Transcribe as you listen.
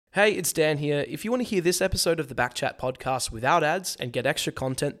Hey, it's Dan here. If you want to hear this episode of the BackChat podcast without ads and get extra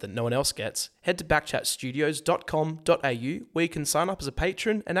content that no one else gets, head to backchatstudios.com.au where you can sign up as a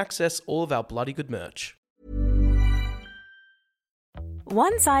patron and access all of our bloody good merch.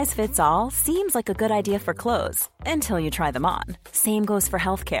 One size fits all seems like a good idea for clothes until you try them on. Same goes for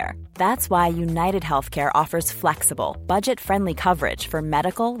healthcare. That's why United Healthcare offers flexible, budget-friendly coverage for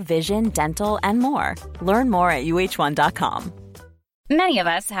medical, vision, dental, and more. Learn more at uh1.com. Many of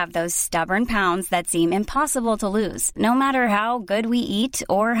us have those stubborn pounds that seem impossible to lose, no matter how good we eat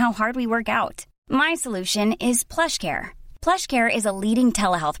or how hard we work out. My solution is PlushCare. PlushCare is a leading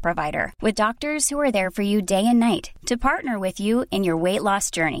telehealth provider with doctors who are there for you day and night to partner with you in your weight loss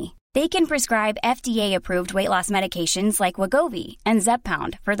journey. They can prescribe FDA-approved weight loss medications like Wegovy and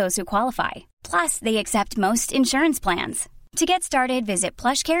Zepbound for those who qualify. Plus, they accept most insurance plans. To get started, visit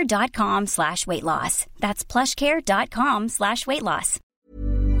plushcare.com/weightloss. That's plushcare.com/weightloss.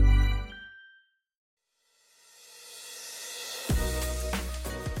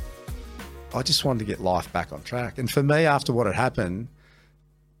 I just wanted to get life back on track. And for me, after what had happened,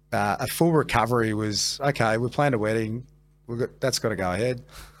 a full recovery was, okay, we planned a wedding. That's got to go ahead.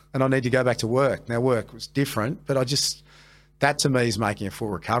 And I need to go back to work. Now, work was different, but that to me is making a full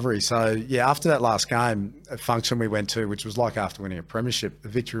recovery. So, yeah, after that last game, a function we went to, which was like after winning a premiership, the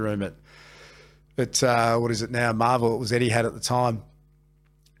victory room at what is it now, Marvel, it was Eddie had at the time.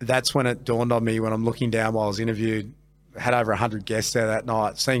 That's when it dawned on me when I'm looking down while I was interviewed, had over 100 guests there that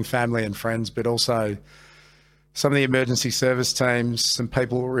night, seeing family and friends, but also some of the emergency service teams, some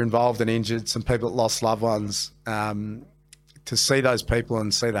people who were involved and injured, some people that lost loved ones. To see those people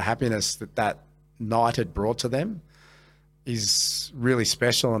and see the happiness that night had brought to them is really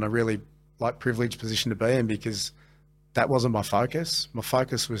special and a really privileged position to be in, because that wasn't my focus. My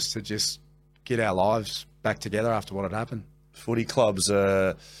focus was to just get our lives back together after what had happened. Footy clubs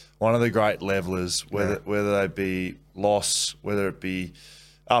are one of the great levelers, whether they be loss, whether it be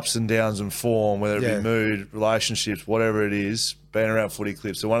ups and downs in form, whether it be mood, relationships, whatever it is, being around footy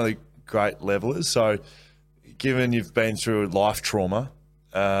clubs. They're one of the great levelers. So given you've been through life trauma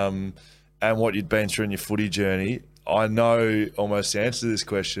and what you'd been through in your footy journey, I know almost the answer to this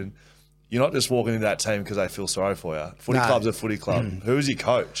question. You're not just walking into that team because they feel sorry for you. Footy club's a footy club. Who's your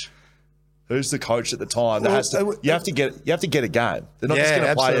coach? Who's the coach at the time? You have to get a game. They're not just going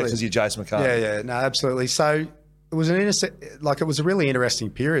to play you because you're Jason McCartney. Yeah, no, absolutely. So it was it was a really interesting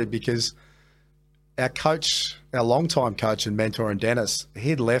period, because our coach, our longtime coach and mentor, and Dennis,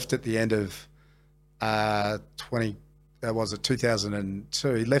 he'd left at the end of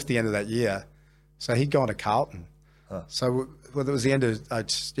 2002. He left the end of that year, so he'd gone to Carlton. So it was the end of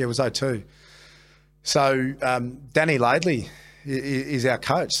it was 2002. So Danny Laidley is our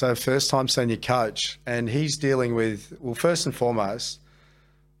coach, so first-time senior coach, and he's dealing with, well, first and foremost,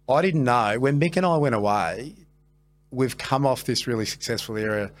 I didn't know, when Mick and I went away, we've come off this really successful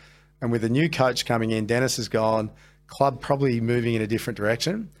era, and with a new coach coming in, Dennis has gone, club probably moving in a different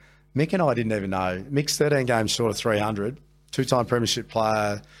direction. Mick and I didn't even know. Mick's 13 games short of 300, two-time premiership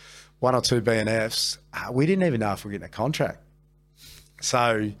player, 1 or 2 BNFs. We didn't even know if we were getting a contract.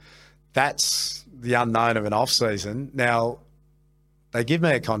 So that's the unknown of an off-season. Now, they give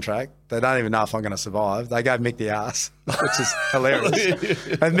me a contract. They don't even know if I'm going to survive. They gave Mick the arse, which is hilarious.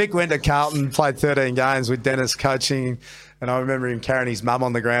 And Mick went to Carlton, played 13 games with Dennis coaching, and I remember him carrying his mum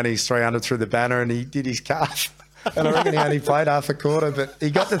on the ground, his 300 through the banner, and he did his calf. And I reckon he only played half a quarter, but he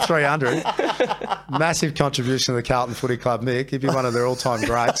got the 300. Massive contribution to the Carlton Footy Club, Mick. He'd be one of their all-time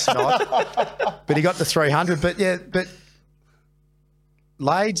greats. But he got the 300. But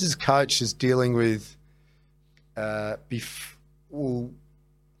Lades as coach is dealing with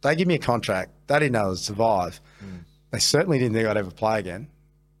they give me a contract. They didn't know I'd survive. They certainly didn't think I'd ever play again.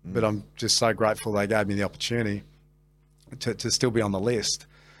 But I'm just so grateful they gave me the opportunity to still be on the list.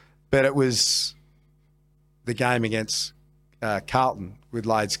 But it was the game against Carlton with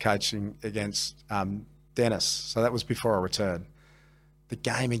Lades coaching against Dennis. So that was before I returned. The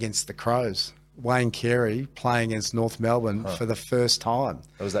game against the Crows. Wayne Carey playing against North Melbourne for the first time.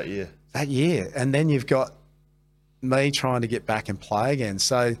 That was that year? That year. And then you've got me trying to get back and play again.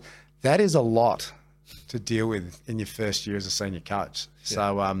 So that is a lot to deal with in your first year as a senior coach.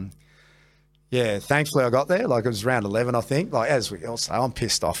 So, thankfully I got there. It was round 11, I think. As we all say, I'm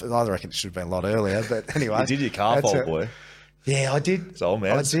pissed off. I reckon it should have been a lot earlier. But anyway. You did your calf, old boy. Yeah, I did. It's old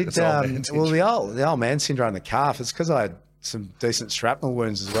man. I did. The old man syndrome in the calf, it's because I had some decent shrapnel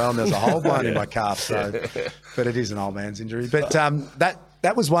wounds as well, and there's a hole blown in my calf. So, but it is an old man's injury. But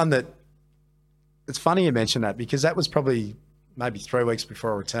that was one that, it's funny you mention that, because that was probably maybe 3 weeks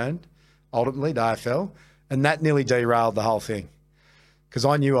before I returned, ultimately, to AFL, and that nearly derailed the whole thing. because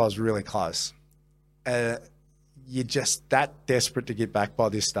I knew I was really close. You're just that desperate to get back by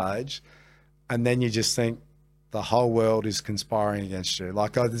this stage, and then you just think the whole world is conspiring against you.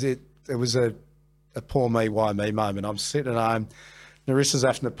 Like it was a poor me, why me moment. I'm sitting at home, Narissa's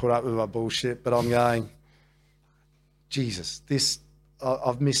having to put up with my bullshit, but I'm going, Jesus,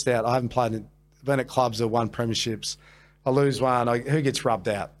 I've missed out. I haven't played, been at clubs that won premierships. I lose one. Who gets rubbed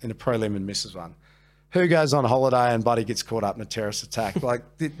out in a prelim and misses one? Who goes on holiday and buddy gets caught up in a terrorist attack? Like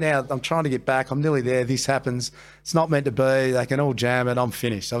now I'm trying to get back. I'm nearly there. This happens. It's not meant to be. They can all jam it. I'm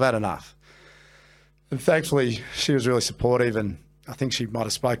finished. I've had enough. And thankfully she was really supportive, and I think she might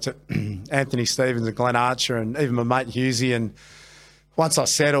have spoke to Anthony Stevens and Glenn Archer and even my mate Husey. And once I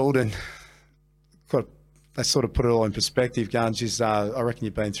settled and they sort of put it all in perspective, going, geez, I reckon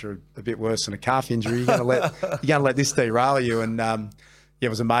you've been through a bit worse than a calf injury. You're going to let this derail you. And yeah, it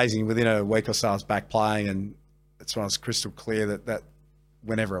was amazing. Within a week or so, I was back playing, and that's when I was crystal clear that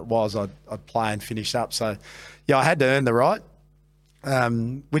whenever it was, I'd play and finish up. So yeah, I had to earn the right,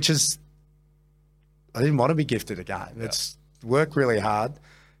 which is, I didn't want to be gifted a game. Yeah. It's work really hard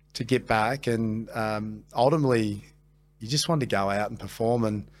to get back, and ultimately you just wanted to go out and perform,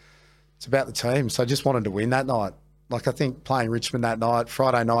 and it's about the team. So I just wanted to win that night. Like I think playing Richmond that night,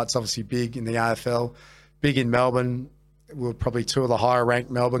 Friday night's obviously big in the AFL, big in Melbourne. We were probably two of the higher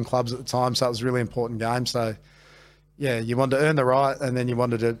ranked Melbourne clubs at the time, so it was a really important game. So yeah, you wanted to earn the right, and then you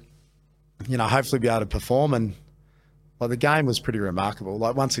wanted to, hopefully be able to perform. And like the game was pretty remarkable.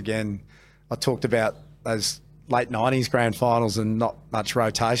 Like once again, I talked about those late 90s grand finals and not much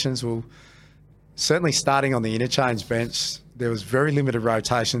rotations. Well, certainly starting on the interchange bench, there was very limited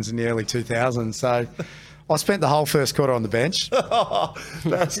rotations in the early 2000s. So I spent the whole first quarter on the bench.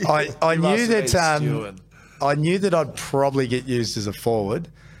 I knew that I'd probably get used as a forward,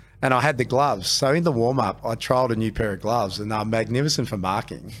 and I had the gloves. So in the warm-up, I trialled a new pair of gloves, and they're magnificent for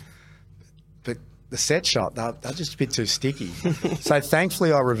marking. But the set shot, they're just a bit too sticky. So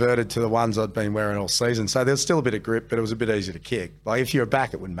thankfully I reverted to the ones I'd been wearing all season. So there was still a bit of grip, but it was a bit easier to kick. Like if you were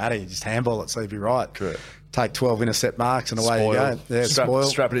back, it wouldn't matter. You just handball it, so you'd be right. Correct. Take 12 intercept marks and away you go. Yeah,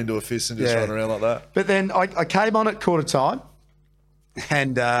 strap it into a fist and just run around like that. But then I came on at quarter time,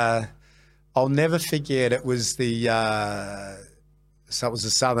 and I'll never forget, it was the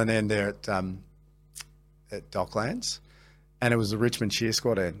southern end there at Docklands, and it was the Richmond cheer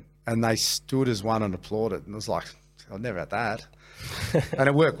squad end, and they stood as one and applauded, and it was like, I've never had that. And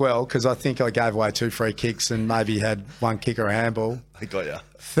it worked well because I think I gave away 2 free kicks and maybe had 1 kick or a handball. I got you.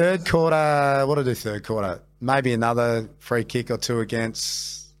 Third quarter, what did I do third quarter? Maybe another free kick or 2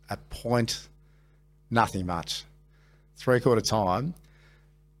 against a point, nothing much. 3/4 time.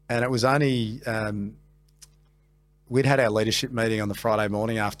 And it was only, we'd had our leadership meeting on the Friday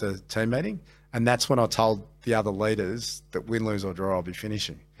morning after team meeting, and that's when I told the other leaders that win, lose or draw, I'll be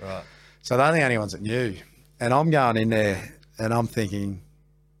finishing. Right. So they're the only ones that knew. And I'm going in there and I'm thinking,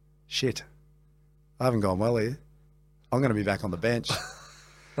 shit, I haven't gone well here. I'm going to be back on the bench.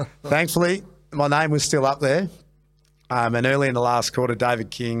 Thankfully, my name was still up there. And early in the last quarter,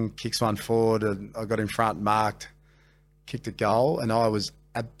 David King kicks one forward, and I got in front, marked, kicked a goal, and I was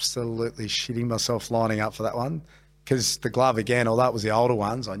absolutely shitting myself lining up for that one, because the glove again, although it was the older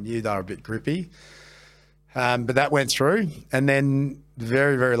ones, I knew they were a bit grippy. But that went through, and then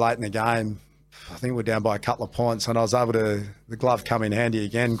very, very late in the game, I think we're down by a couple of points, and I was able to, the glove come in handy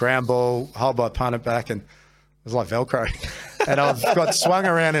again, ground ball, hold my opponent back, and it was like Velcro. And I've got swung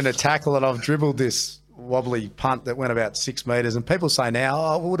around in a tackle, and I've dribbled this wobbly punt that went about 6 metres, and people say now,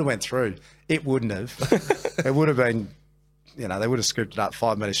 oh, it would have went through. It wouldn't have. It would have been, they would have scooped it up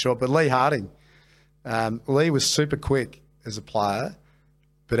 5 metres short. But Lee Harding, Lee was super quick as a player,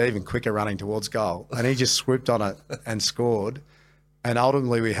 but even quicker running towards goal. And he just swooped on it and scored. And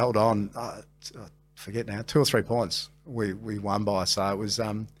ultimately we held on, I forget now, 2 or 3 points we won by. So it was,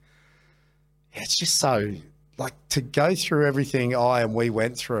 it's just so, like, to go through everything we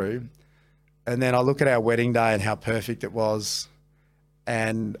went through, and then I look at our wedding day and how perfect it was,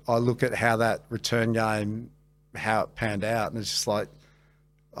 and I look at how that return game, how it panned out, and it's just like,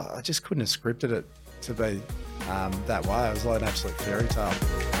 I just couldn't have scripted it to be that way. It was like an absolute fairy tale.